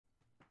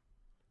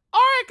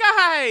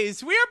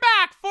Guys, we're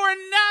back for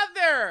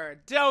another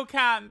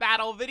Dokkan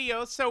battle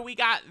video. So we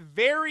got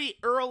very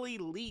early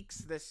leaks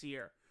this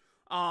year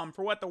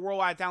for what the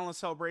Worldwide Download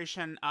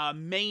Celebration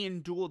main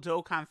dual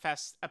Dokkan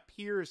Fest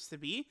appears to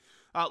be.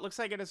 It looks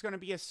like it is going to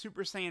be a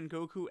Super Saiyan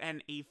Goku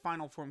and a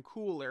Final Form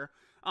Cooler.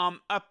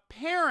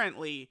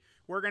 Apparently,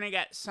 we're going to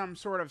get some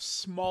sort of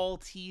small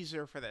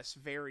teaser for this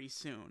very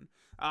soon,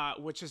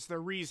 which is the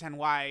reason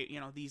why,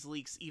 these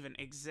leaks even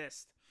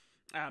exist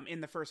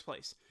in the first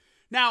place.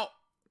 Now,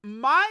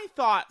 my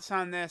thoughts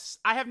on this,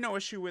 I have no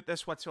issue with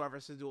this whatsoever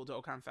as a dual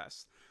Dokkan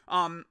Fest.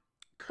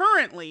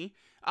 Currently,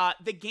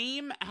 the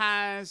game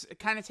has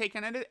kind of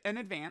taken an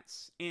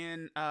advance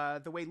in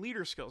the way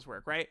leader skills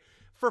work, right?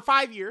 For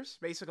 5 years,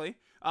 basically,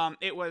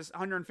 it was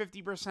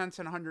 150%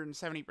 and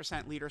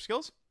 170% leader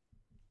skills.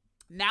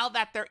 Now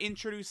that they're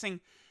introducing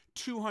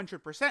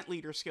 200%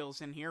 leader skills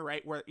in here,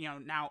 right, where,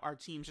 now our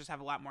teams just have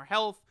a lot more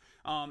health,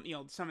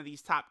 some of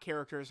these top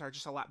characters are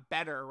just a lot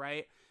better,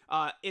 right?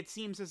 It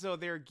seems as though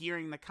they're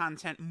gearing the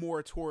content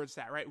more towards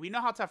that, right? We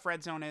know how tough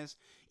Red Zone is.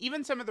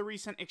 Even some of the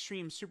recent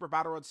Extreme Super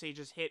Battle Road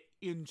stages hit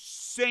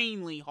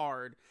insanely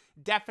hard.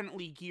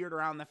 Definitely geared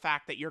around the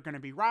fact that you're going to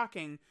be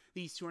rocking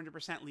these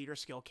 200% leader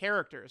skill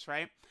characters,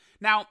 right?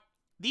 Now,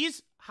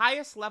 these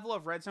highest level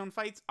of Red Zone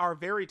fights are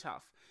very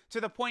tough.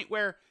 To the point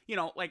where,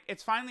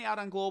 it's finally out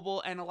on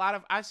Global, and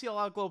I see a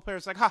lot of Global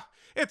players like,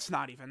 it's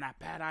not even that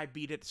bad. I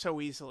beat it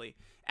so easily.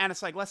 And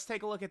it's like, let's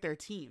take a look at their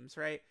teams,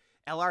 right?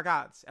 LR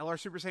Gods, LR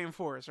Super Saiyan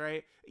 4s,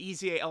 right?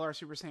 EZA LR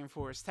Super Saiyan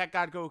 4s, Tech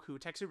God Goku,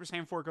 Tech Super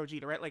Saiyan 4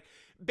 Gogeta, right? Like,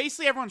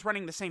 basically everyone's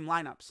running the same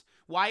lineups.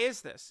 Why is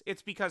this?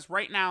 It's because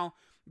right now,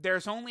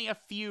 there's only a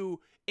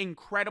few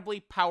incredibly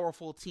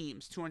powerful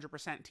teams,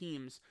 200%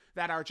 teams,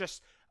 that are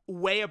just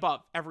way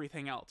above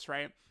everything else,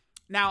 right?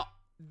 Now,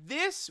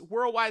 this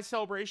Worldwide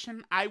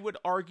Celebration, I would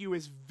argue,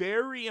 is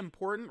very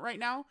important right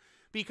now,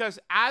 because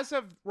as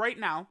of right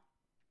now,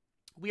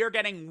 we are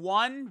getting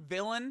one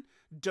villain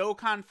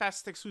Dokkan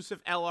Fest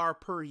exclusive LR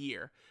per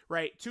year,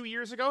 right? 2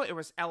 years ago, it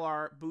was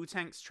LR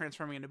Boo-Tanks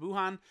transforming into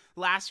Buhan.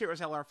 Last year, it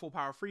was LR Full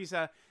Power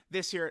Frieza.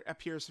 This year, it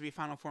appears to be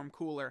Final Form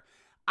Cooler.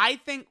 I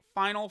think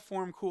Final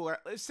Form Cooler,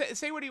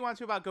 say what you want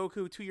to about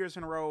Goku 2 years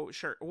in a row,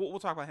 sure, we'll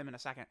talk about him in a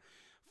second.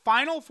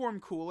 Final Form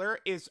Cooler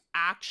is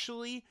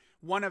actually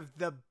one of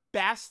the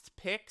best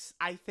picks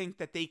I think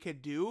that they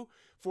could do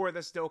for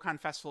this Dokkan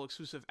Festival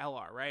exclusive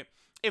LR, right?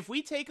 If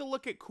we take a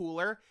look at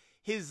Cooler,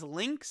 his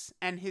links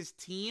and his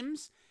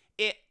teams,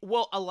 it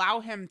will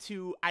allow him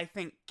to, I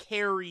think,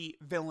 carry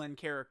villain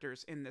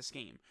characters in this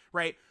game,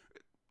 right?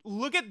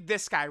 Look at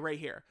this guy right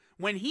here.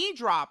 When he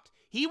dropped,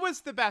 he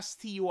was the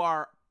best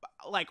TUR,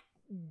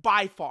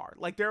 by far.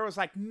 Like, there was,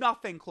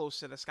 nothing close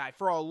to this guy.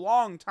 For a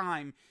long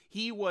time,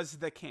 he was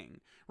the king,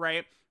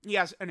 right? He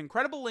has an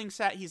incredible link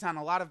set. He's on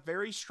a lot of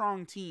very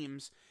strong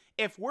teams.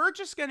 If we're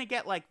just going to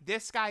get,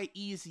 this guy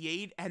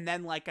EZA'd and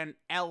then, an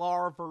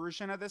LR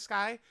version of this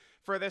guy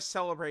for this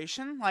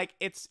celebration,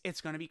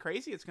 it's going to be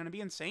crazy. It's going to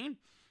be insane.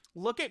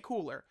 Look at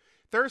Cooler.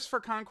 Thirst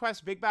for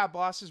Conquest, Big Bad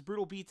Bosses,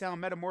 Brutal Beatdown,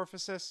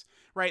 Metamorphosis,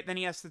 right? Then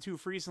he has the two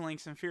Frieza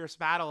links in Fierce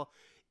Battle.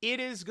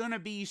 It is going to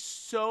be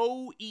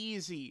so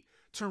easy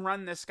to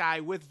run this guy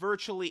with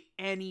virtually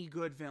any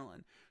good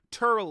villain.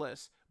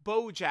 Turles,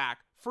 Bojack,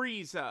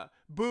 Frieza,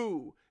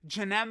 Boo,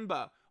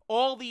 Janemba,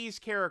 all these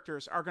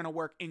characters are going to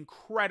work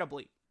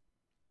incredibly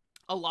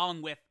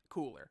along with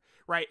Cooler,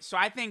 right? So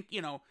I think,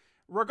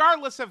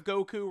 regardless of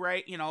Goku,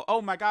 right,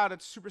 oh my god,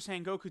 it's Super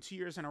Saiyan Goku 2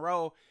 years in a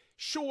row,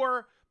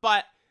 sure,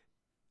 but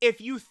if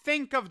you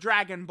think of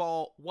Dragon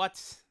Ball,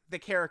 what's the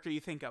character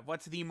you think of?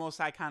 What's the most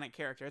iconic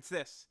character? It's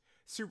this,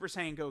 Super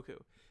Saiyan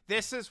Goku.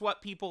 This is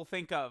what people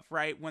think of,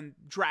 right, when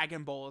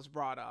Dragon Ball is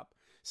brought up.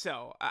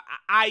 So,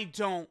 I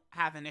don't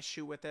have an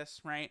issue with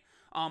this, right?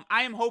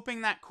 I am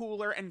hoping that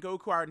Cooler and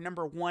Goku are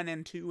number 1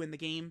 and 2 in the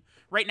game.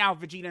 Right now,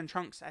 Vegeta and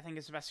Trunks, I think,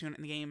 is the best unit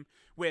in the game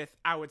with,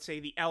 I would say,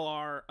 the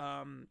LR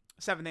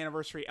 7th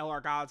Anniversary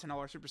LR Gods and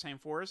LR Super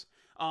Saiyan 4s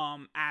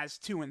as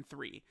 2 and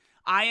 3.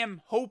 I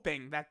am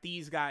hoping that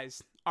these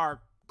guys are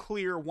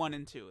clear 1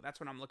 and 2. That's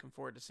what I'm looking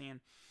forward to seeing.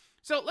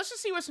 So, let's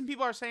just see what some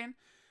people are saying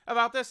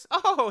about this.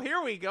 Oh,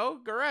 here we go.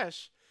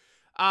 Goresh.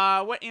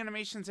 What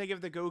animations they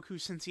give the Goku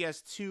since he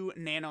has 2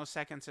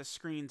 nanoseconds of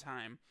screen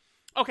time.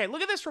 Okay,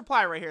 look at this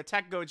reply right here,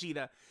 Tech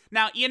Gogeta.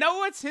 Now, you know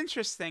what's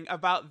interesting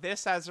about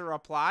this as a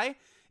reply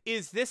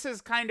is this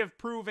is kind of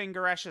proving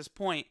Goresh's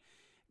point.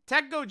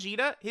 Tech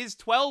Gogeta, his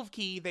 12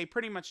 key, they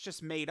pretty much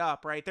just made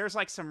up, right? There's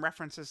some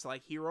references to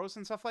heroes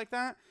and stuff like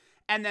that.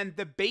 And then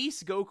the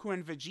base Goku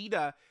and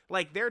Vegeta,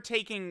 they're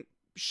taking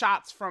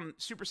shots from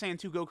Super Saiyan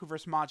 2 Goku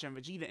versus Majin and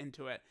Vegeta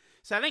into it.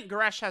 So I think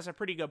Goresh has a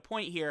pretty good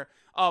point here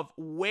of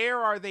where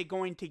are they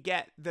going to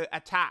get the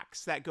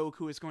attacks that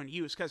Goku is going to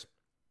use. Because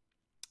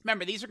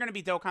remember, these are going to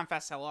be Dokkan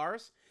Fest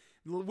LRs.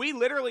 We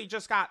literally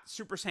just got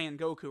Super Saiyan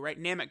Goku,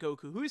 right? Namek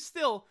Goku, who's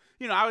still,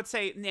 I would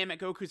say Namek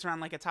Goku's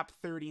around a top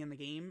 30 in the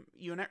game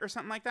unit or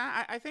something like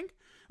that, I think.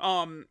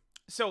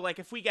 So, like,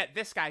 if we get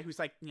this guy who's,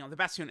 like, you know, the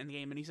best unit in the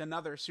game, and he's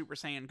another Super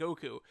Saiyan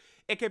Goku,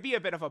 it could be a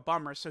bit of a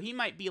bummer. So he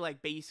might be,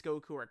 like, base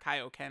Goku or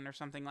Kaioken or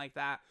something like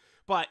that.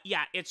 But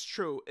yeah, it's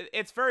true.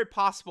 It's very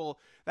possible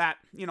that,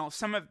 you know,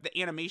 some of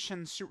the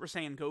animations Super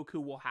Saiyan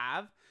Goku will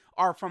have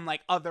are from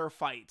like other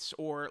fights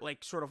or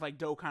like sort of like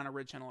Dokkan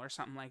original or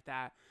something like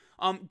that.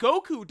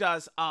 Goku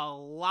does a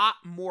lot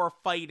more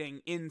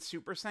fighting in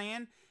Super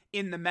Saiyan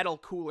in the Metal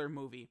Cooler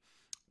movie.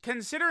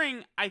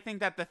 Considering I think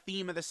that the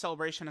theme of the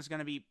celebration is going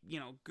to be, you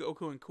know,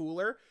 Goku and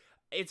Cooler,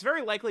 it's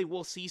very likely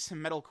we'll see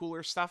some Metal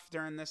Cooler stuff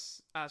during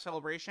this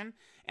celebration,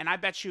 and I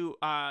bet you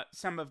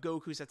some of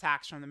Goku's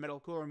attacks from the Metal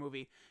Cooler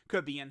movie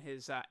could be in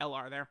his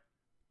LR there.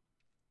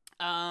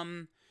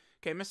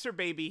 Okay, Mr.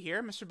 Baby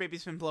here. Mr.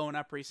 Baby's been blowing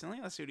up recently.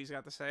 Let's see what he's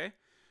got to say.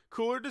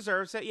 Cooler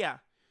deserves it. Yeah.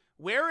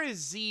 Where is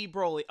Z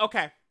Broly?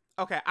 Okay.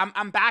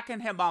 I'm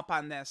backing him up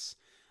on this.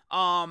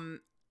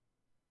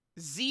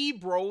 Z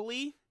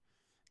Broly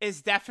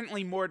is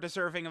definitely more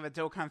deserving of a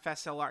Dokkan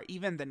Fest LR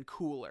even than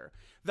Cooler.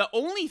 The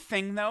only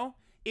thing though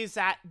is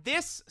that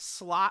this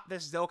slot,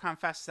 this Dokkan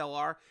Fest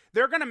LR,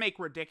 they're gonna make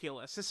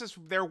ridiculous. This is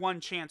their one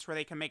chance where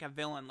they can make a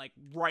villain like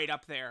right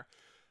up there.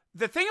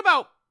 The thing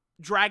about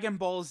Dragon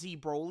Ball Z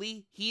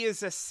Broly, he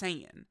is a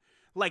Saiyan,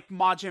 like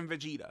Majin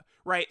Vegeta,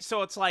 right?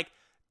 So it's like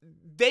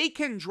they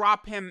can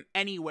drop him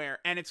anywhere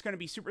and it's going to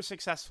be super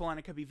successful and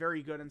it could be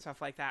very good and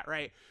stuff like that,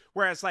 right?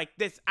 Whereas like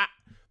this,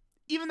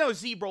 even though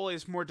Z Broly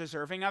is more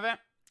deserving of it,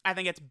 I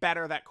think it's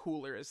better that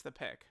Cooler is the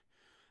pick.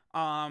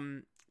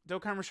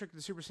 Dokkan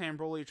restricted Super Saiyan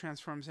Broly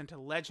transforms into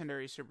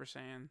Legendary Super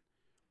Saiyan.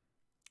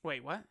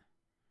 Wait, what?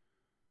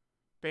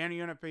 Banner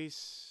unit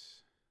base.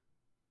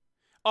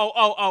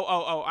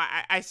 Oh,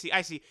 I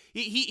see.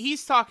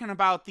 He's talking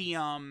about the,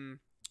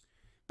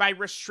 by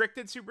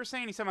restricted Super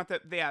Saiyan, he's talking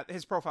about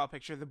his profile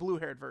picture, the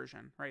blue-haired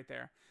version, right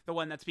there. The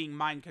one that's being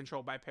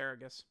mind-controlled by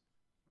Paragus.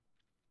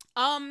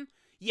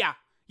 Yeah.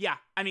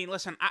 I mean,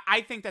 listen, I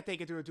think that they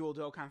could do a dual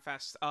Dokkan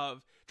Fest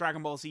of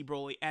Dragon Ball Z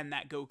Broly and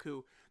that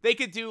Goku. They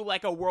could do,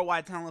 like, a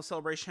worldwide talent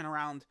celebration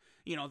around,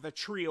 you know, the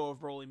trio of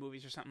Broly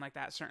movies or something like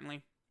that,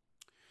 certainly.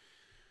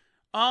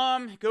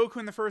 Goku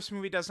in the first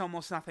movie does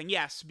almost nothing.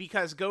 Yes,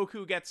 because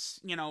Goku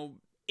gets, you know,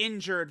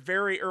 injured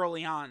very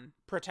early on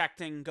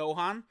protecting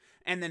Gohan,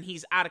 and then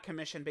he's out of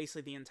commission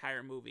basically the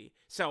entire movie.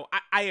 So,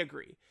 I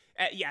agree.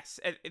 Yes,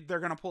 they're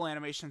gonna pull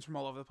animations from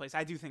all over the place.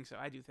 I do think so.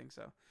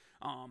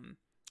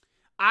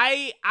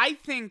 I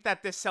think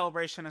that this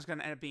celebration is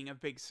gonna end up being a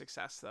big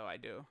success, though. I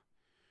do.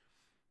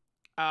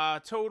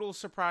 Total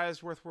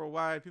surprise worth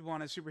worldwide. People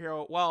want a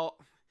superhero. Well,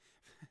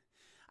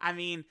 I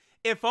mean,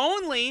 if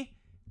only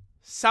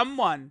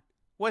someone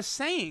was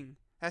saying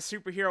that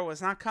superhero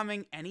was not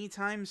coming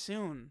anytime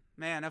soon.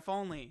 Man, if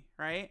only,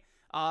 right?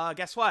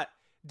 Guess what?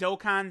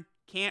 Dokkan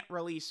can't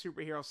release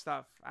superhero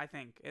stuff, I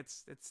think.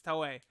 It's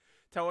Toei.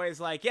 Toei's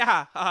like,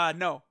 yeah,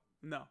 no.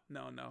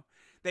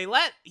 They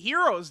let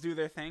Heroes do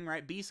their thing,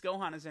 right? Beast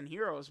Gohan is in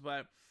Heroes,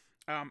 but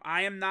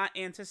I am not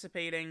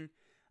anticipating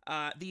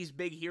these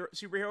big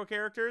superhero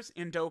characters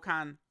in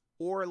Dokkan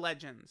or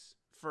Legends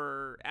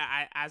for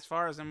as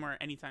far as I'm aware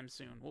anytime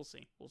soon. We'll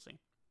see.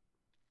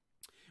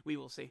 We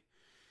will see.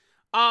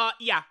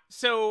 Yeah,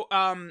 so,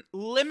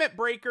 Limit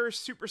Breaker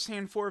Super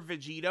Saiyan 4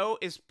 Vegito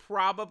is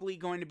probably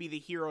going to be the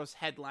Heroes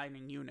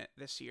headlining unit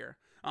this year.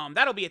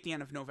 That'll be at the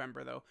end of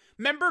November, though.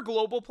 Member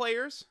Global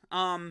players,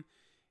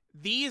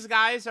 these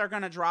guys are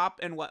gonna drop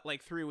in, what,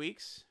 like 3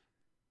 weeks?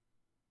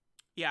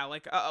 Yeah,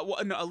 like,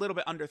 no, a little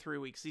bit under 3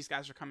 weeks, these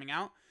guys are coming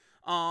out.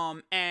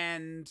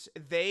 And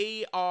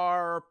they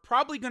are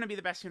probably gonna be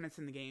the best units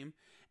in the game.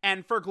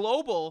 And for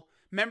Global,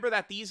 remember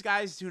that these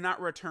guys do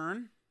not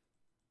return.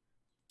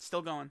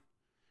 Still going.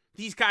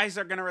 These guys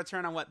are going to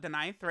return on, what, the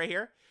 9th right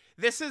here?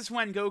 This is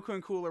when Goku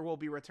and Cooler will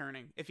be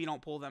returning if you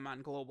don't pull them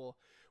on Global.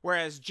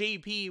 Whereas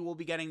JP will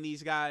be getting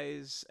these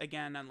guys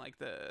again on, like,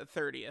 the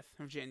 30th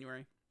of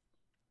January.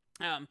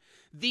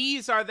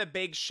 These are the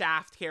big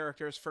shaft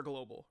characters for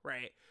Global,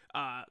 right?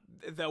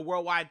 The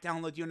worldwide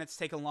download units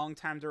take a long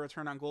time to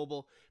return on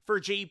Global. For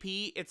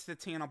JP, it's the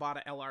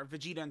Tanobata LR.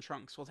 Vegeta and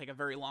Trunks will take a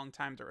very long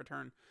time to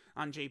return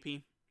on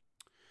JP.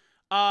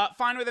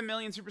 Fine with 1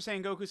 million Super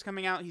Saiyan Goku's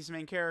coming out. He's the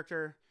main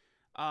character.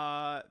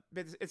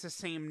 It's the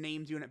same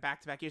named unit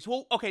back-to-back years.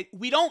 Well, okay,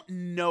 we don't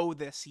know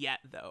this yet,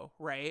 though,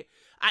 right?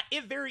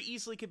 It very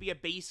easily could be a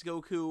base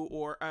Goku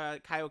or a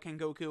Kaioken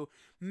Goku.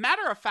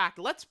 Matter of fact,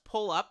 let's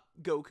pull up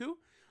Goku,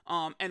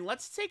 and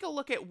let's take a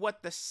look at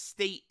what the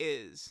state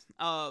is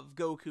of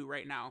Goku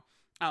right now.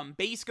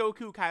 Base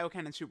Goku,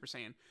 Kaioken, and Super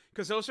Saiyan.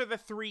 Because those are the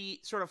 3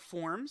 sort of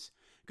forms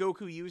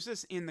Goku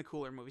uses in the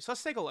Cooler movie. So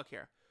let's take a look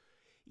here.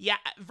 Yeah,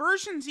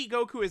 version Z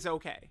Goku is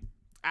okay.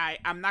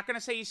 I'm not going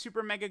to say he's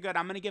super mega good.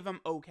 I'm going to give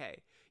him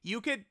okay. You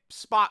could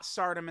spot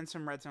start him in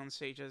some red zone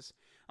stages,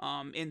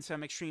 in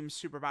some extreme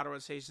super battle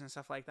road stages and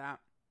stuff like that.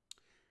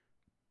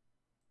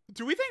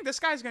 Do we think this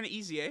guy's going to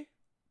easy A?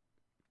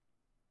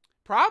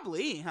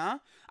 Probably, huh?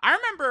 I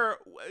remember,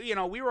 you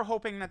know, we were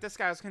hoping that this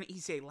guy was going to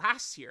easy A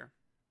last year.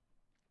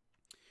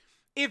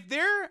 If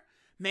they're,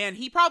 man,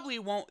 he probably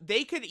won't.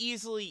 They could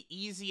easily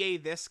easy A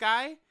this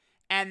guy.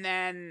 And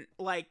then,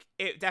 like,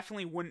 it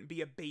definitely wouldn't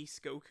be a base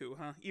Goku,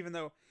 huh? Even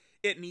though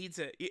it needs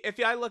it. If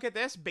I look at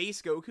this,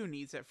 base Goku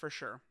needs it for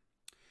sure.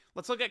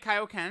 Let's look at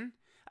Kaioken.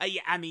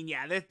 Yeah, I mean,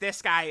 yeah,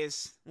 this guy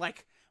is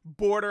like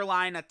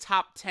borderline a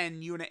top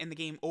 10 unit in the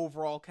game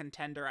overall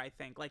contender, I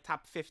think, like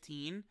top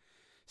 15.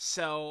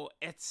 So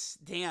it's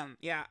damn,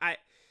 yeah, I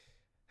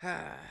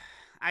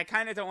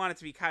kind of don't want it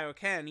to be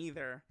Kaioken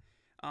either.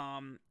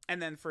 And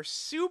then for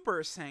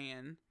Super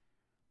Saiyan,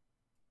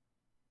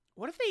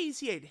 what if they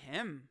EZA'd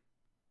him?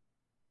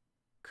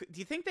 Do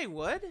you think they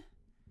would?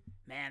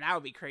 Man, that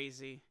would be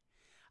crazy.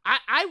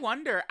 I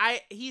wonder.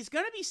 He's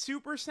gonna be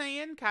Super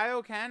Saiyan,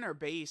 Kaioken, or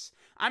Base.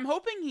 I'm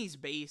hoping he's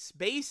Base.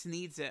 Base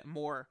needs it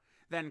more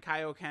than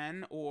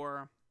Kaioken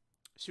or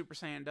Super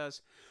Saiyan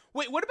does.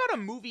 Wait, what about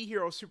a movie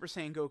hero Super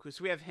Saiyan Goku?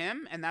 So we have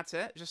him, and that's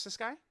it? Just this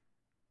guy?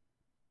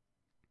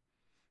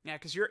 Yeah,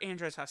 because your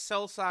Androids has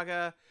Cell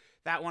Saga.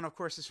 That one, of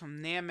course, is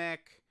from Namek.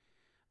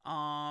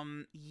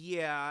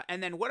 Yeah.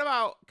 And then what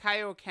about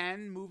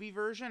Kaioken movie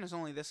version? Is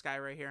only this guy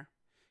right here.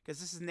 Because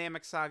this is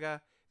Namek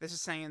Saga. This is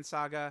Saiyan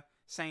Saga.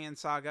 Saiyan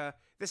Saga.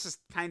 This is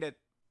kind of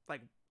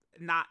like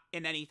not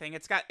in anything.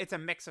 It's a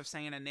mix of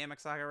Saiyan and Namek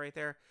Saga right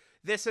there.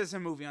 This is a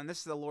movie one. This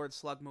is the Lord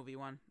Slug movie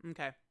one.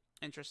 Okay.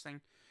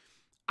 Interesting.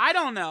 I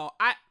don't know.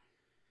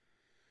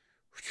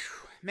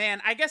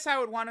 Man, I guess I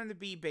would want him to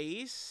be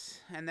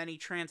Base, and then he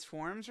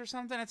transforms or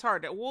something. It's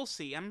hard to... We'll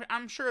see.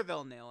 I'm sure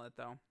they'll nail it,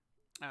 though.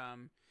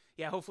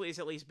 Yeah, hopefully he's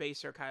at least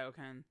Base or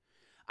Kaioken.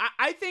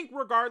 I think,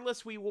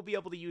 regardless, we will be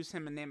able to use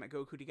him and Namek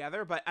Goku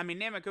together. But, I mean,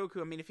 Namek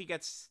Goku, I mean, if he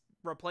gets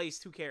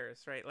replaced, who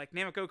cares, right? Like,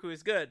 Namek Goku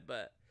is good,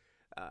 but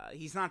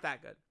he's not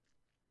that good.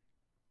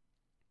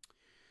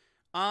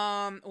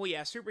 Well,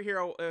 yeah,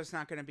 superhero is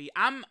not going to be...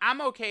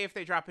 I'm okay if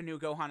they drop a new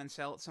Gohan and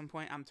Cell at some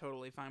point. I'm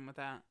totally fine with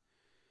that.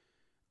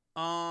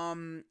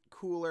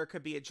 Cooler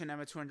could be a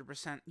Janemba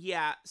 200%.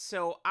 Yeah,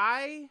 so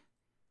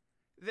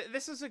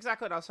this is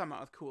exactly what I was talking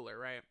about with Cooler,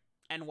 right?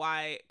 And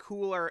why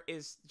Cooler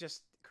is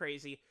just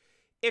crazy.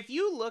 If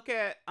you look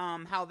at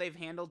how they've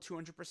handled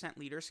 200%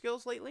 leader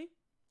skills lately,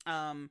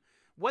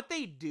 what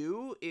they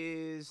do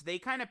is they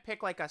kind of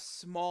pick like a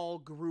small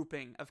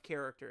grouping of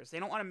characters. They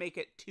don't want to make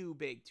it too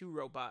big, too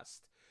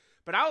robust.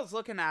 But I was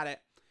looking at it.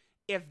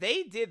 If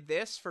they did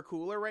this for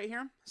Cooler right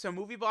here, so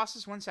movie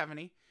bosses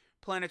 170,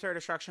 Planetary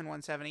Destruction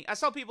 170. I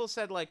saw people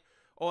said like,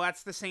 oh,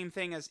 that's the same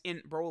thing as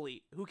Int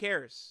Broly. Who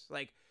cares?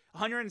 Like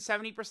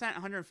 170%,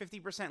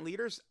 150%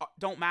 leaders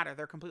don't matter.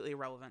 They're completely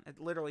irrelevant. It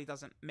literally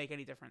doesn't make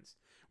any difference.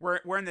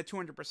 We're in the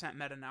 200%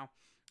 meta now.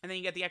 And then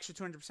you get the extra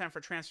 200%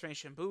 for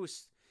Transformation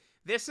Boost.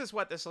 This is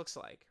what this looks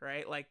like,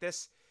 right? Like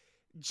this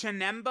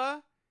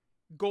Janemba,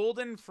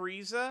 Golden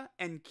Frieza,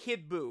 and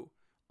Kid Buu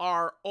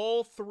are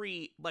all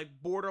three like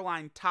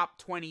borderline top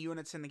 20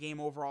 units in the game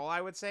overall,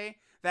 I would say,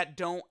 that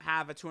don't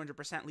have a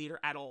 200% leader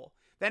at all.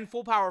 Then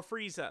Full Power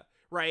Frieza,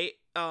 right?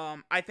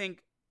 I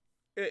think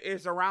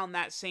is around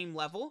that same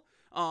level.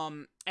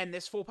 And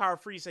this Full Power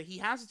Frieza, he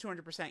has a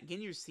 200%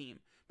 Ginyu's team,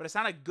 but it's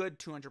not a good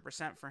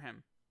 200% for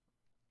him.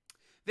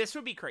 This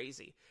would be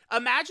crazy.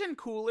 Imagine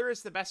Cooler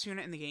is the best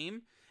unit in the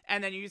game,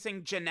 and then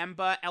using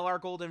Janemba, LR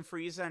Golden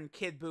Frieza, and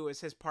Kid Buu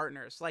as his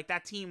partners. Like,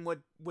 that team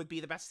would be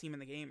the best team in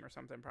the game or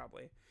something,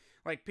 probably.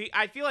 Like,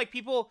 I feel like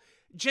people...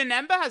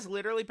 Janemba has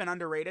literally been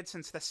underrated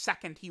since the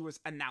second he was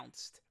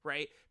announced,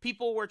 right?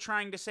 People were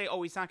trying to say,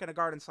 oh, he's not going to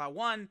guard in slot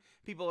 1.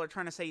 People are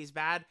trying to say he's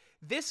bad.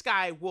 This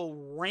guy will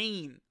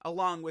reign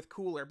along with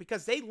Cooler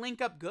because they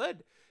link up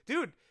good.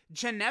 Dude,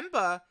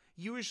 Janemba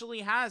usually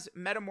has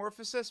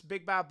Metamorphosis,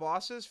 Big Bad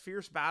Bosses,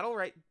 Fierce Battle,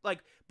 right? Like,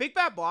 Big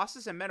Bad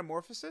Bosses and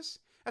Metamorphosis,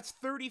 that's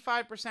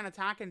 35%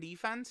 attack and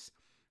defense,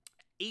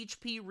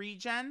 HP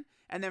regen,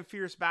 and then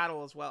Fierce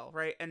Battle as well,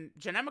 right? And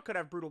Janemba could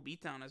have Brutal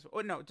Beatdown as well.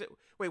 Oh, no,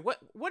 wait,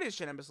 what is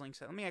Janemba's link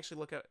set? Let me actually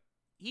look at...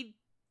 He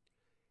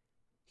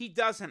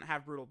doesn't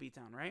have Brutal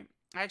Beatdown, right?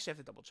 I actually have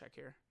to double check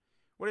here.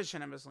 What is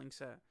Janemba's link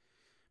set?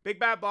 Big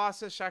Bad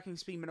Bosses, Shocking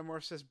Speed,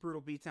 Metamorphosis,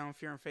 Brutal Beatdown,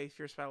 Fear and Faith,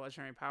 Fierce Battle,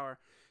 Legendary Power.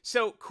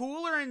 So,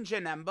 Cooler and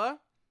Janemba,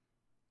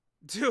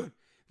 dude,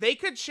 they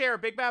could share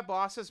Big Bad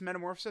Bosses,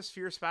 Metamorphosis,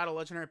 Fierce Battle,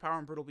 Legendary Power,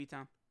 and Brutal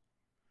Beatdown.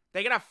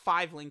 They could have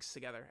 5 links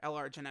together.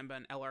 LR Janemba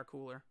and LR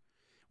Cooler.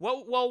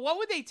 Well, what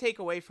would they take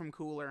away from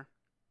Cooler?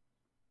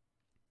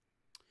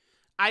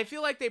 I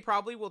feel like they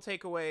probably will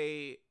take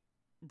away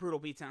Brutal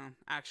Beatdown,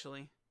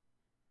 actually.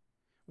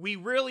 We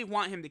really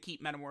want him to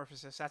keep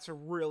Metamorphosis. That's a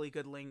really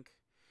good link.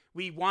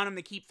 We want him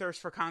to keep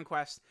Thirst for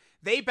Conquest.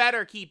 They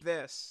better keep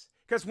this.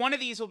 Because one of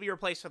these will be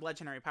replaced with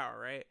Legendary Power,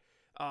 right?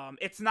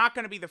 It's not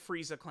going to be the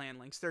Frieza clan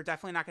links. They're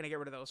definitely not going to get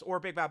rid of those.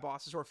 Or Big Bad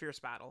Bosses or Fierce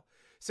Battle.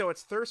 So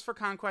it's Thirst for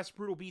Conquest,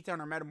 Brutal Beatdown,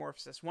 or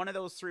Metamorphosis. One of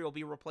those 3 will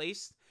be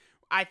replaced.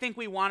 I think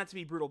we want it to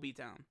be Brutal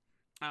Beatdown.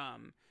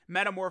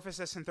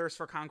 Metamorphosis and Thirst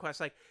for Conquest.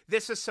 Like,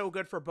 this is so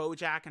good for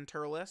Bojack and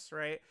Turles,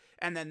 right?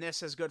 And then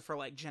this is good for,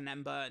 like,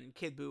 Janemba and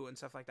Kid Buu and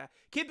stuff like that.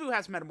 Kid Buu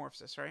has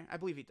Metamorphosis, right? I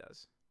believe he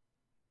does.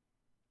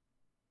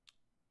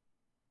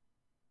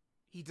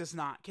 He does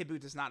not. Kid Buu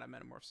does not have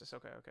Metamorphosis.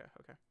 Okay.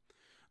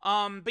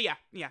 But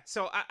yeah.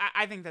 So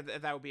I think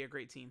that would be a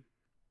great team.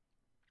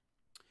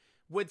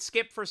 Would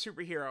skip for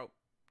superhero,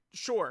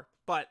 sure,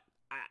 but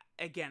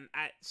again,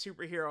 at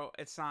superhero,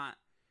 it's not.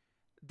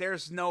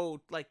 There's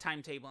no like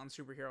timetable on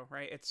superhero,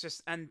 right? It's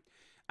just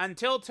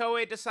Until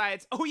Toei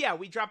decides, oh yeah,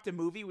 we dropped a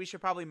movie, we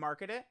should probably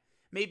market it.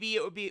 Maybe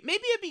it'd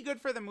be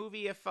good for the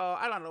movie if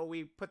I don't know,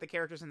 we put the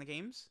characters in the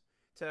games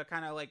to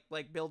kind of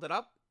like build it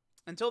up.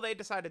 Until they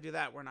decide to do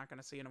that, we're not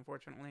going to see it,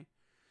 unfortunately.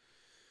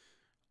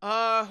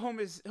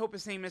 Hope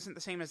his name isn't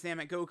the same as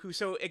Namek Goku,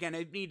 so again,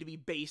 it'd need to be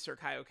base or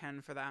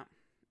Kaioken for that.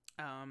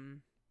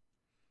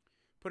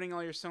 Putting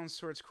all your stone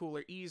swords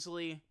cooler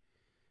easily.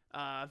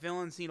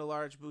 Villains need a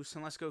large boost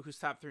unless Goku's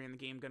top 3 in the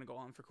game. Gonna go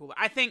on for cooler.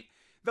 I think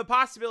the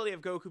possibility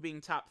of Goku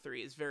being top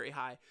 3 is very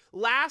high.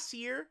 Last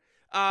year,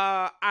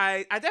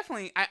 I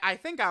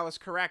think I was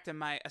correct in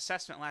my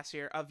assessment last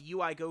year of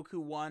UI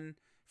Goku 1,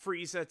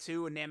 Frieza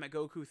 2, and Namek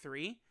Goku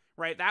 3.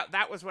 Right,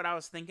 that was what I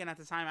was thinking at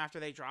the time after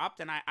they dropped,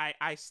 and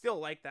I still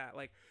like that,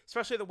 like,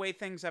 especially the way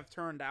things have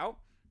turned out.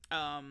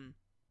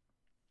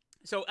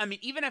 So, I mean,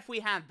 even if we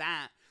had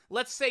that,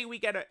 let's say we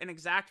get an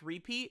exact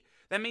repeat,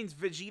 that means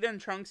Vegeta and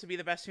Trunks would be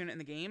the best unit in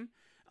the game,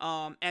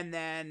 and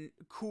then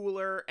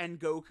Cooler and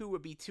Goku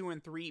would be 2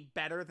 and 3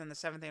 better than the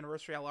 7th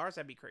anniversary LRs.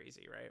 That'd be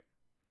crazy, right?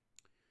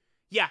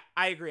 Yeah,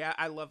 I agree.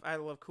 I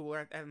love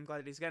Cooler. I'm glad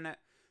that he's getting it.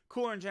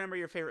 Cooler and Janemba are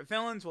your favorite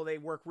villains. Well, they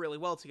work really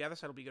well together,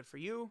 so that'll be good for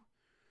you.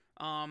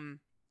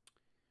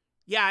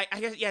 Yeah, I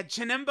guess, yeah,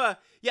 Janemba,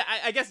 yeah,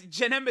 I guess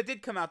Janemba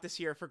did come out this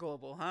year for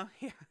Global, huh?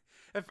 Yeah.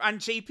 If on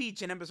JP,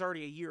 Janemba's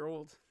already a year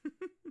old.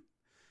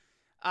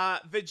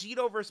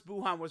 Vegito versus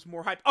Buhan was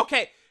more hype.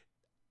 Okay,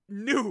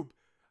 noob.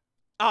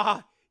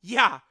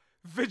 Yeah,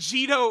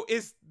 Vegito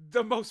is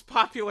the most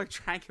popular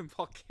Dragon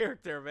Ball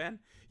character, man.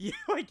 Yeah,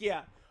 like,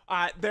 yeah.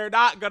 They're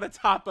not gonna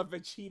top a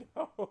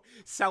Vegito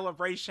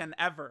celebration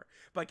ever.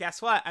 But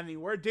guess what? I mean,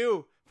 we're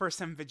due for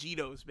some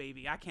Vegitos,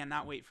 baby. I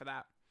cannot wait for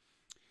that.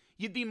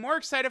 You'd be more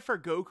excited for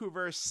Goku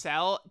vs.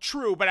 Cell.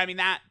 True, but I mean,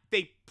 that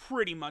they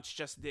pretty much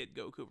just did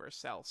Goku vs.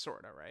 Cell,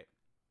 sorta, right?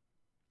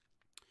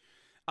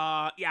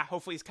 Yeah,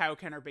 hopefully it's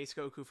Kaioken or base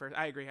Goku first.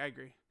 I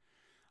agree.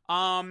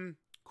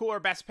 Cooler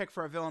best pick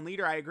for a villain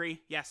leader. I agree.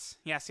 Yes.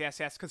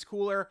 Because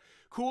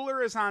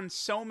Cooler is on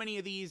so many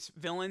of these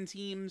villain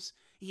teams.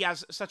 He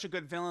has such a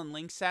good villain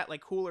link set.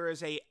 Like, Cooler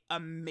is a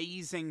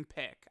amazing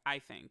pick, I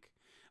think.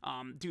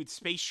 Dude,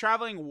 space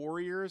traveling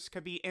warriors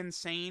could be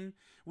insane.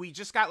 We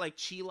just got like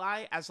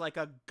Chilai as like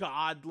a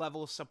god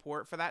level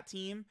support for that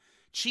team.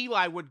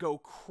 Chilai would go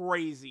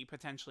crazy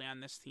potentially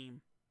on this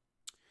team.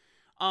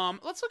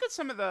 Let's look at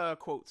some of the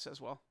quotes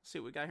as well. See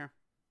what we got here.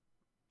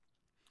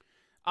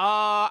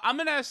 I'm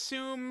gonna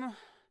assume.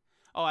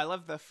 Oh, I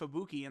love the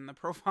Fubuki in the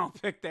profile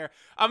pic there.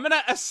 I'm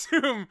gonna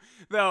assume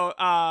though,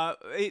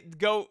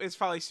 Go is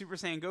probably Super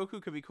Saiyan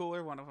Goku. Could be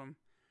Cooler, one of them.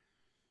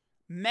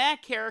 Meh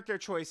character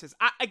choices.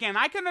 I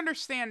can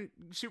understand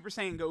Super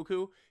Saiyan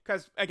Goku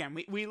because again,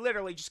 we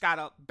literally just got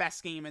a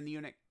best game in the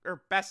unit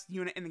or best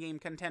unit in the game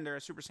contender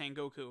as Super Saiyan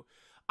Goku.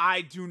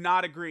 I do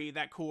not agree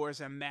that Cooler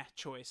is a meh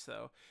choice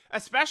though.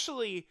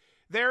 Especially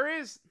there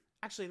is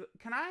actually.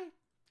 Can I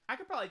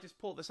could probably just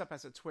pull this up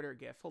as a Twitter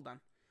GIF. Hold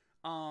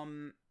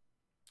on.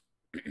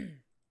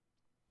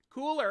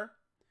 Cooler,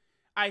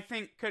 I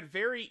think, could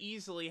very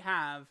easily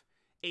have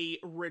a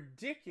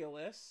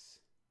ridiculous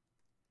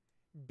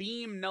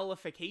beam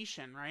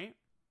nullification, right?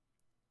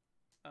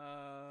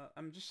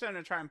 I'm just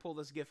gonna try and pull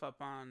this GIF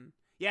up on.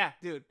 Yeah,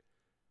 dude.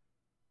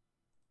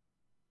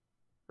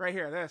 Right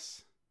here,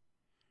 this.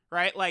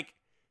 Right? Like,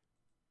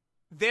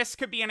 this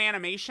could be an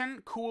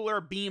animation.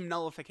 Cooler beam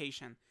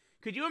nullification.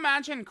 Could you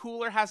imagine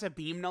Cooler has a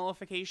beam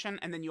nullification,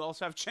 and then you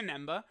also have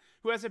Janemba,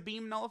 who has a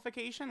beam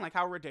nullification? Like,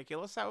 how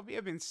ridiculous that would be.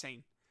 It'd be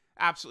insane.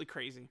 Absolutely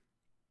crazy.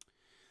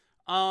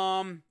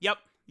 Yep.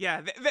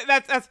 Yeah,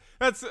 that's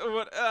what,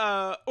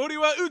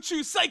 Oriwa Uchu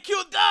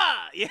Saikyo da!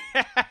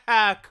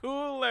 Yeah,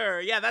 Cooler.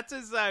 Yeah, that's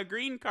his,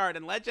 green card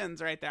in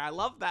Legends right there. I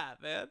love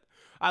that, man.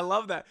 I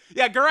love that.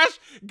 Yeah,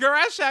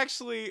 Garesh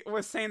actually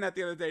was saying that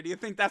the other day. Do you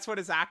think that's what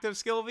his active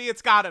skill will be?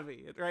 It's gotta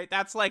be, right?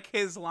 That's like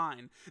his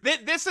line.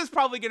 This is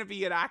probably gonna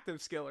be an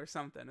active skill or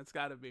something. It's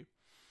gotta be.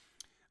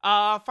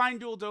 Fine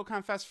dual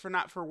Dokkan Fest for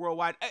not for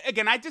worldwide.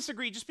 Again, I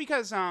disagree just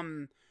because,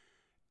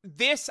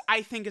 this,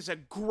 I think, is a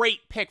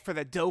great pick for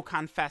the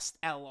Dokkan Fest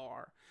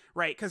LR,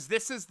 right? Because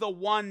this is the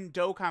one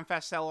Dokkan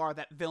Fest LR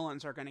that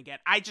villains are going to get.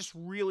 I just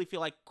really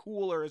feel like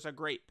Cooler is a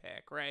great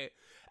pick, right?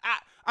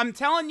 I'm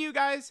telling you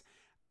guys,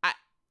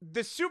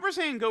 the Super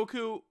Saiyan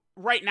Goku,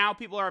 right now,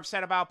 people are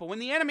upset about, but when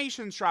the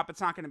animations drop, it's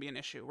not going to be an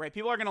issue, right?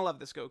 People are going to love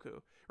this Goku,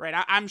 right?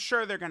 I'm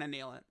sure they're going to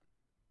nail it.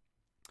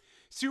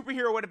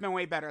 Superhero would have been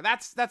way better.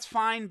 That's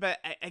fine, but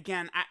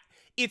again,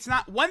 it's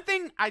not... One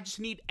thing I just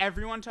need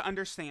everyone to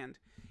understand...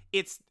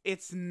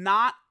 It's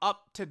not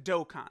up to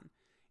Dokkan.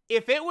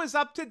 If it was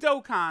up to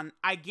Dokkan,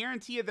 I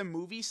guarantee you the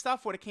movie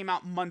stuff would have came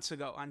out months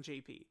ago on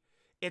JP.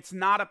 It's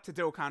not up to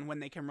Dokkan when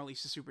they can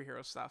release the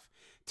superhero stuff.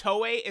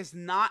 Toei is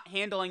not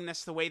handling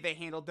this the way they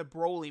handled the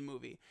Broly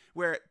movie,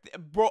 where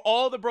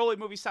all the Broly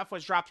movie stuff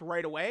was dropped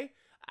right away.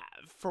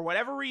 For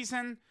whatever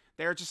reason,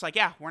 they're just like,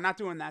 yeah, we're not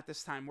doing that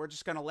this time. We're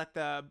just going to let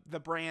the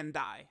brand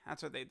die.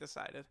 That's what they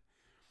decided.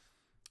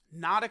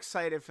 Not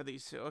excited for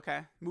these two.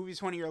 Okay.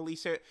 Movie's one of your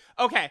least.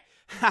 Okay.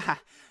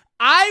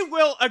 I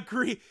will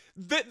agree.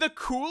 The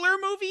Cooler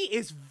movie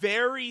is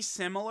very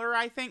similar,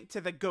 I think,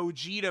 to the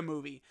Gogeta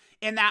movie,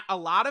 in that a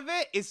lot of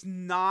it is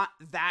not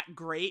that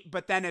great,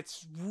 but then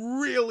it's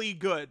really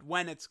good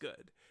when it's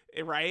good,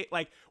 right?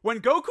 Like,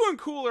 when Goku and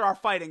Cooler are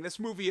fighting, this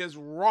movie is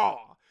raw,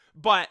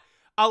 but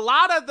a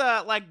lot of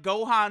the, like,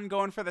 Gohan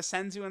going for the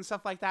Senzu and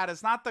stuff like that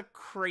is not the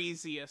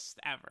craziest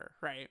ever,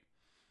 right?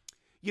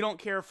 You don't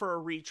care for a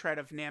retread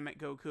of Namek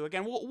Goku.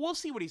 Again, we'll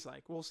see what he's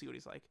like. We'll see what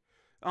he's like.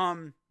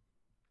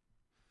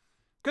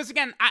 Because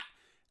again,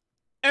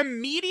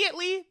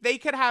 immediately they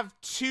could have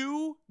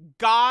two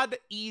god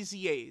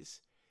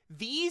Easy-A's.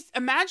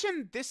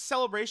 Imagine this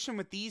celebration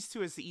with these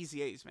two as the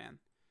Easy-A's, man.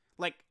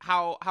 Like,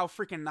 how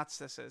freaking nuts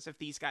this is if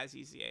these guys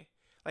Easy-A.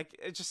 Like,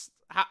 it's just,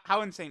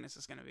 how insane is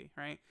this gonna be,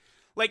 right?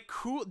 Like,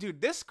 dude,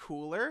 this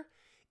Cooler,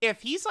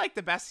 if he's like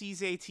the best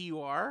Easy-A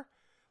TUR,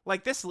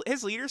 like,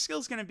 his leader skill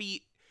is gonna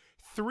be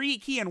 3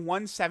 key and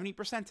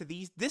 170% to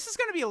these. This is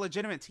gonna be a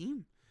legitimate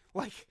team.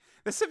 Like,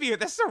 this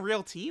is a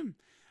real team.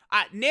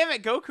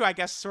 Namek Goku, I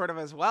guess, sort of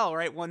as well,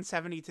 right?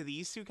 170 to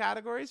these two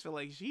categories, but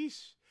like,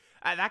 sheesh.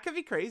 That could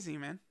be crazy,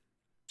 man.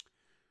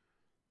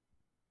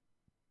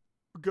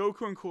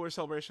 Goku and Cooler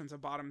Celebration's a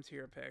bottom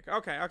tier pick.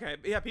 Okay.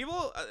 Yeah,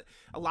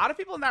 a lot of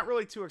people are not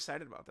really too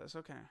excited about this.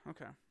 Okay.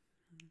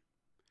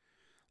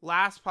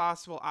 Last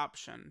possible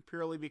option,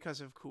 purely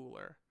because of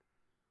Cooler.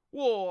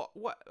 Well,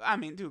 what? I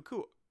mean, dude,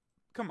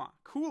 come on.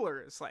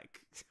 Cooler is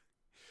like...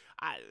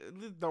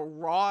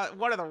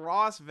 one of the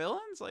rawest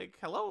villains. Like,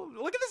 hello,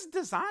 look at this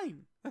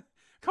design.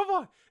 Come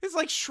on, it's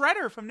like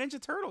Shredder from Ninja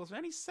Turtles,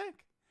 man. He's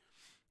sick.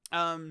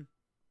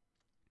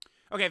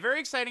 Okay, very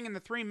exciting in the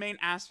three main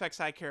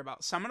aspects I care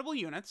about. Summonable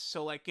units,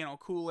 so like, you know,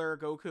 Cooler,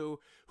 Goku.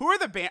 Who are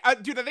the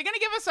dude, are they gonna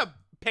give us a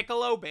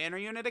Piccolo banner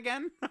unit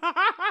again?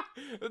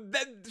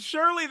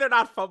 Surely they're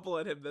not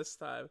fumbling him this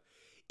time.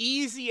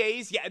 Easy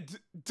A's, yeah,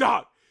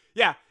 dog.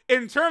 Yeah,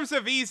 in terms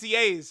of Easy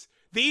A's,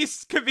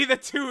 these could be the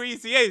two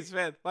Easy A's,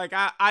 man. Like,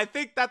 I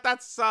think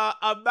that's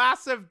a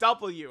massive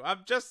W.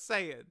 I'm just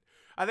saying.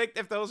 I think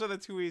if those are the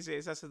two Easy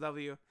A's, that's a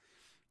W.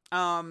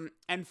 And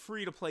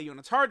free-to-play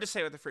units. Hard to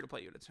say what the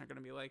free-to-play units are going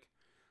to be like.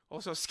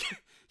 Also, skip.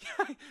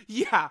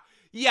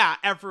 yeah,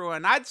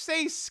 everyone. I'd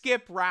say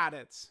skip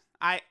Raditz.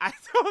 I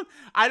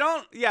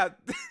don't, yeah,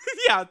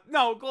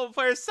 no, global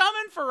players,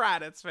 summon for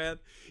Raditz, man.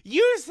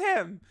 Use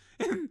him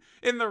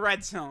in the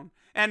red zone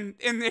and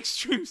in the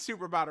extreme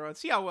super battle road.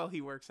 See how well he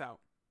works out.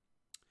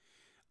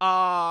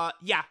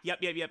 Yep.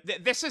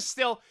 This is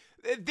still,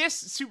 this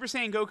Super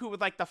Saiyan Goku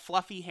with like the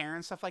fluffy hair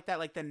and stuff like that,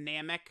 like the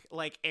Namek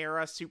like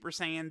era Super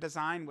Saiyan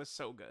design was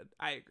so good.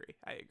 I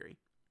agree.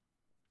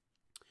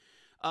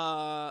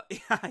 Yeah.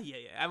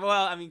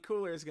 Well, I mean,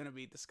 Cooler is gonna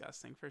be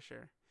disgusting for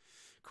sure.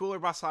 Cooler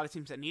boss a lot of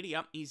teams that need it.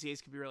 Yep. Easy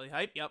A's could be really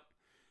hype. Yep.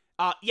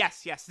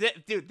 Yes.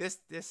 Dude, this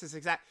is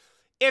exact.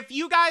 If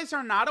you guys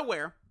are not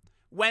aware,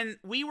 when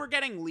we were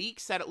getting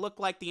leaks that it looked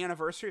like the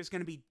anniversary is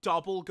gonna be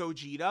double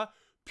Gogeta,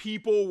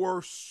 people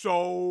were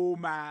so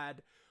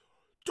mad.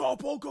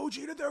 Double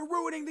Gogeta, they're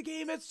ruining the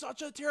game. It's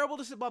such a terrible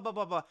decision. Blah, blah,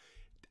 blah, blah.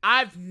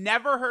 I've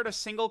never heard a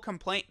single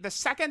complaint. The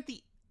second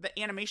the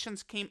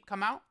animations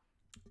come out,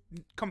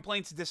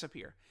 complaints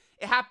disappear.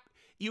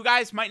 You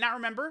guys might not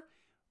remember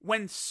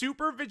when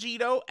Super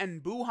Vegito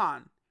and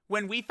Buhan,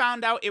 when we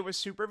found out it was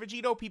Super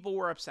Vegito, people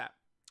were upset.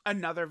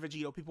 Another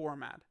Vegito, people were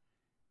mad.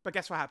 But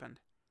guess what happened?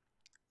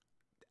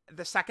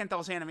 The second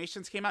those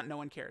animations came out, no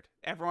one cared.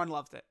 Everyone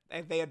loved it.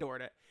 They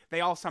adored it. They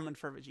all summoned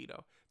for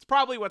Vegito. It's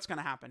probably what's going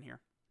to happen here.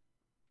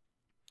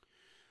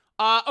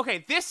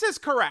 Okay, this is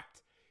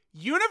correct.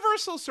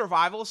 Universal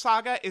Survival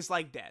Saga is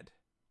like dead.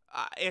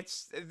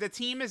 The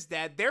team is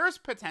dead. There's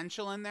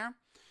potential in there.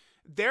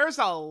 There's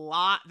a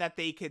lot that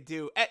they could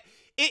do.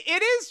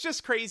 It is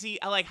just crazy,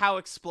 like how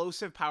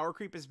explosive power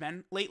creep has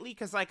been lately.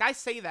 Because like I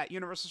say that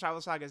Universal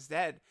Survival Saga is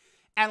dead,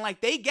 and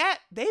like they've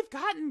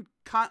gotten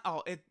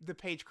the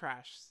page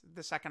crashed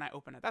the second I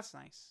open it. That's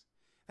nice.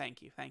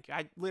 Thank you.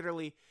 I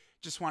literally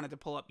just wanted to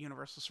pull up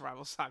Universal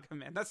Survival Saga,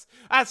 man.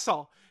 That's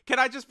all. Can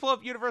I just pull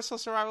up Universal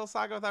Survival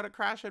Saga without it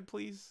crashing,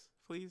 please?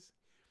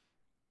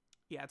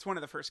 Yeah, it's one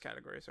of the first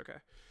categories. Okay.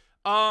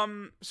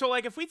 So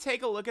like if we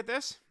take a look at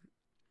this,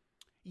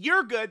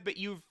 you're good, but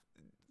you've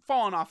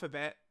fallen off a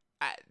bit.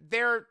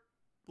 They're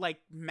like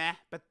meh,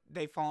 but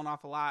they've fallen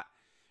off a lot,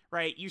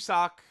 right? You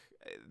suck.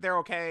 They're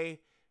okay.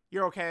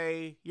 You're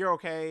okay. You're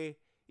okay.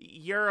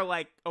 You're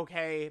like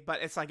okay,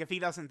 but it's like if he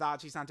doesn't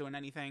dodge, he's not doing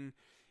anything.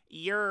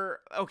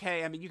 You're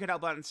okay. I mean, you could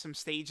help out in some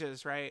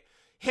stages, right?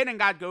 Hidden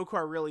God Goku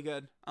are really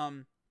good.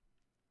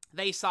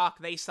 They suck.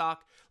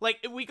 Like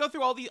if we go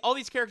through all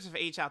these characters of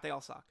age out, they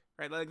all suck,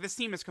 right? Like this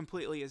team is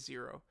completely a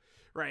zero,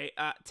 right?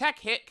 Tech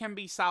Hit can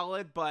be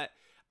solid, but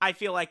I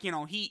feel like, you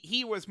know,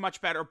 he was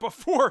much better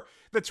before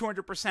the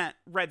 200%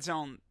 red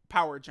zone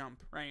power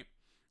jump, right?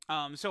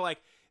 So like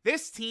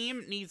this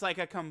team needs like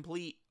a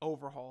complete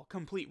overhaul,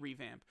 complete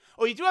revamp.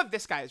 Oh, you do have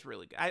this guy is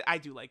really good. I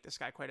do like this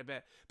guy quite a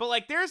bit. But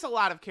like there's a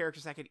lot of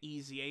characters that could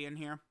easy A in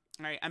here,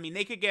 right? I mean,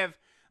 they could give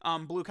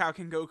Blue Cow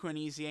can Goku and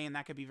EZA, and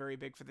that could be very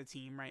big for the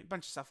team, right? A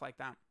bunch of stuff like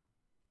that.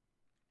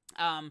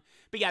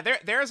 But yeah,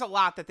 there's a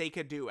lot that they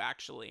could do,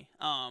 actually,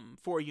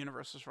 for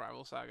Universal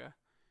Survival Saga.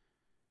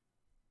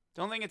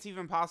 Don't think it's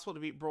even possible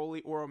to beat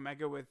Broly or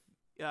Omega with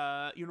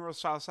Universal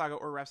Survival Saga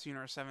or Refs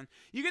Universe 7.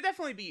 You could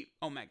definitely beat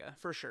Omega,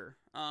 for sure.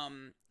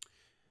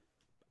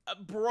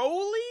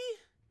 Broly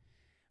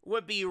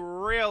would be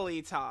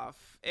really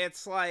tough.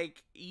 It's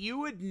like, you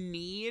would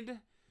need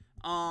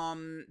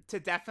to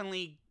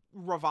definitely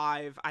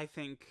revive, I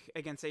think,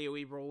 against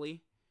AoE Broly.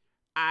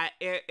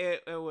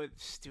 It would,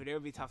 dude, it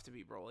would be tough to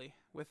beat Broly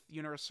with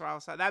Universal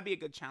Survival Saga. That'd be a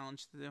good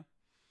challenge to do.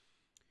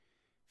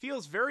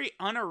 Feels very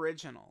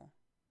unoriginal.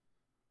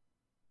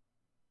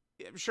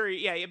 I'm sure,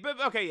 yeah, but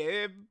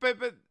okay, yeah,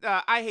 but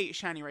I hate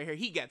Shiny right here.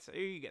 He gets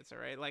it,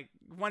 right? Like,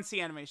 once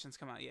the animations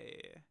come out, yeah.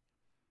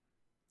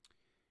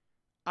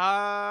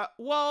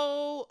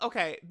 Well,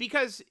 okay,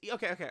 because,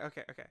 okay.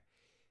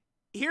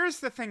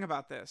 Here's the thing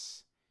about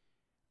this.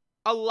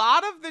 A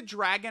lot of the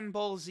Dragon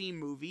Ball Z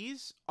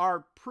movies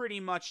are pretty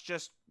much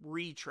just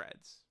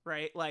retreads,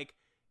 right? Like,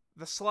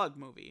 the Slug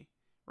movie,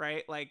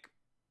 right? Like,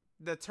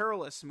 the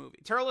Turles movie.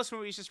 Turles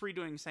movie is just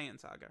redoing Saiyan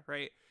Saga,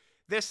 right?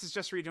 This is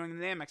just redoing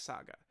the Namek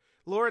Saga.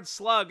 Lord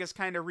Slug is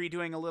kind of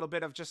redoing a little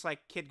bit of just,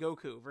 like, Kid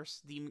Goku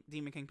versus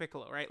Demon King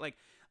Piccolo, right? Like,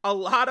 a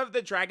lot of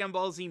the Dragon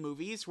Ball Z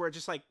movies were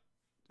just, like,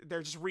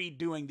 they're just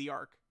redoing the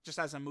arc, just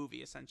as a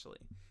movie, essentially.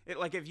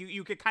 Like, if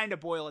you could kind of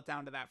boil it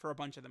down to that for a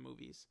bunch of the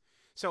movies.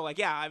 So, like,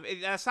 yeah,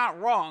 that's not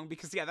wrong,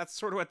 because, yeah, that's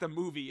sort of what the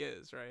movie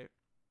is, right?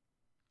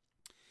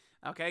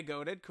 Okay,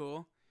 goated,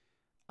 cool.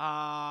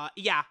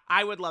 Yeah,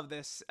 I would love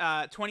this.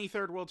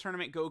 23rd World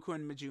Tournament Goku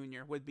and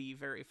Jr. would be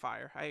very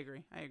fire. I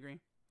agree.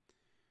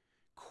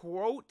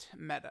 Quote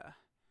meta.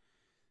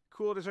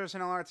 Cool deserves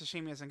an LR. It's a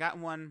shame he hasn't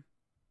gotten one.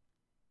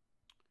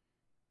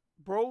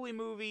 Broly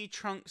movie,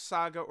 Trunks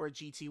Saga, or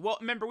GT. Well,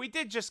 remember, we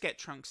did just get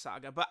Trunks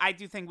Saga, but I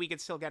do think we could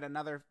still get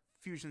another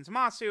Fusion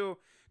Zamasu.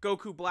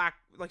 Goku Black,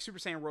 like Super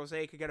Saiyan Rose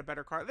could get a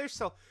better card. There's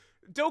still...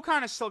 Dokkan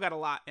has still got a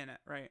lot in it,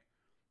 right?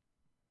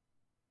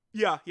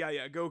 Yeah.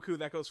 Goku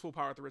that goes full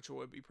power with the ritual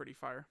would be pretty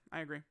fire. I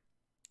agree.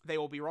 They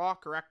will be raw,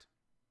 correct?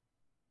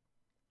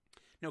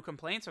 No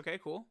complaints? Okay,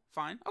 cool.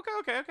 Fine.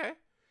 Okay.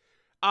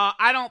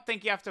 I don't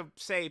think you have to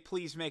say,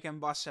 please make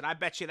him busted. I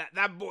bet you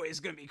that boy is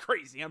going to be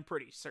crazy. I'm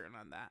pretty certain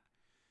on that.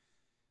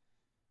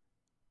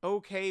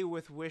 Okay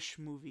with Wish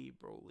movie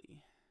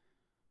Broly.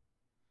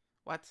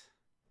 What?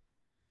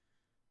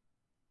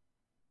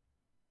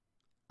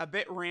 A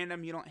bit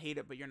random. You don't hate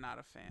it, but you're not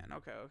a fan.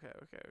 Okay.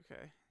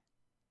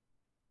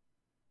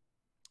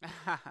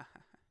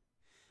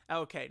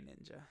 Okay,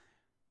 Ninja.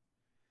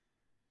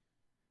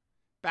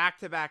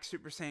 Back-to-back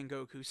Super Saiyan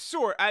Goku.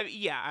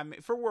 I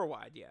mean, for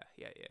worldwide, yeah.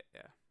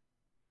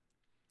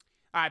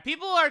 Alright,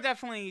 people are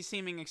definitely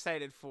seeming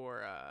excited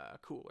for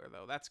Cooler,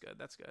 though. That's good.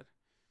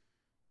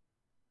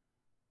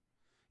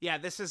 Yeah,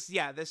 this is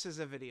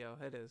a video.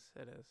 It is.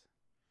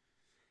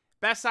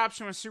 Best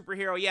option was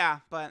superhero, yeah,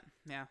 but,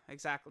 yeah,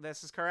 exactly.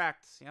 This is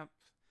correct. Yep.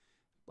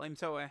 Blame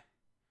Toei.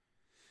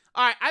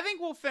 Alright, I think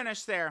we'll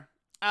finish there.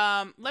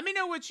 Let me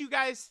know what you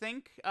guys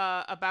think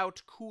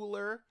about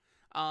Cooler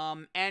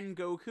and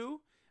Goku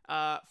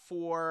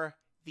for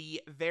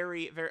the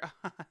very, very...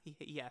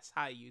 yes,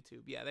 hi,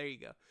 YouTube. Yeah, there you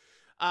go.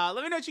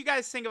 Let me know what you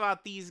guys think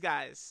about these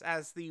guys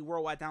as the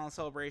Worldwide Download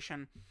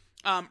Celebration.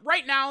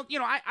 Right now, you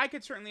know, I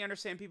could certainly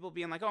understand people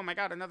being like, oh my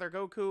god, another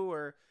Goku,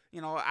 or,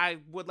 you know, I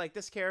would like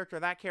this character,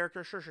 that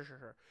character, sure.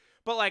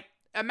 But, like,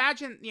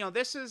 imagine, you know,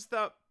 this is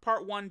the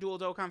Part 1 Dual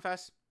Dokkan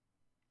Fest.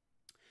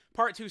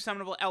 Part 2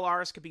 summonable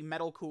LRs could be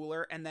Metal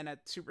Cooler, and then a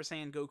Super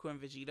Saiyan Goku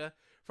and Vegeta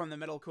from the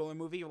Metal Cooler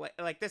movie.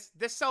 Like this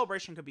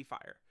celebration could be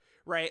fire,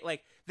 right?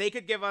 Like, they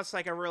could give us,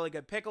 like, a really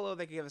good Piccolo,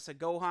 they could give us a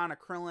Gohan, a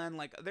Krillin,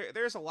 like,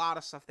 there's a lot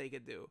of stuff they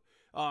could do.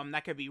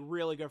 That could be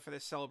really good for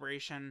this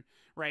celebration,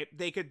 right?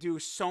 They could do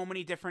so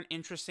many different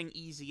interesting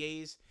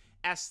EZAs.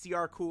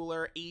 SDR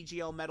Cooler,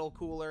 AGL Metal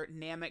Cooler,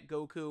 Namek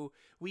Goku.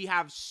 We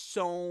have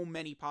so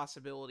many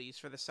possibilities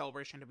for the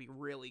celebration to be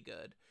really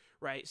good,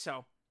 right?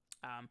 So,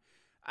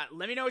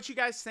 let me know what you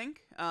guys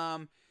think.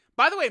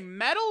 By the way,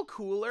 Metal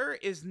Cooler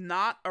is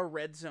not a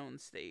Red Zone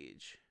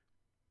stage.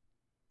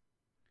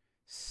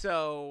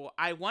 So,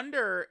 I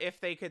wonder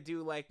if they could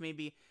do, like,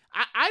 maybe...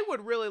 I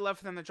would really love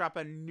for them to drop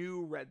a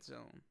new Red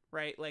Zone,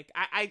 right? Like,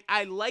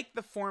 I like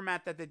the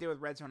format that they did with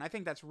Red Zone. I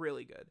think that's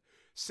really good.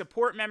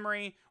 Support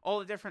memory, all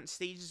the different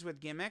stages with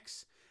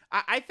gimmicks.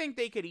 I think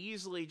they could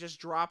easily just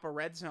drop a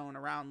Red Zone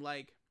around,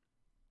 like,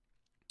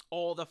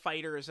 all the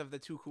fighters of the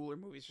two Cooler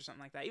movies or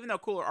something like that. Even though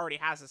Cooler already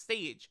has a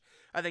stage,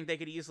 I think they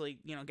could easily,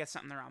 you know, get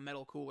something around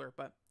Metal Cooler.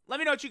 But let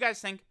me know what you guys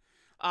think.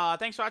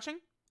 Thanks for watching,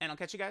 and I'll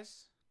catch you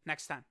guys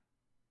next time.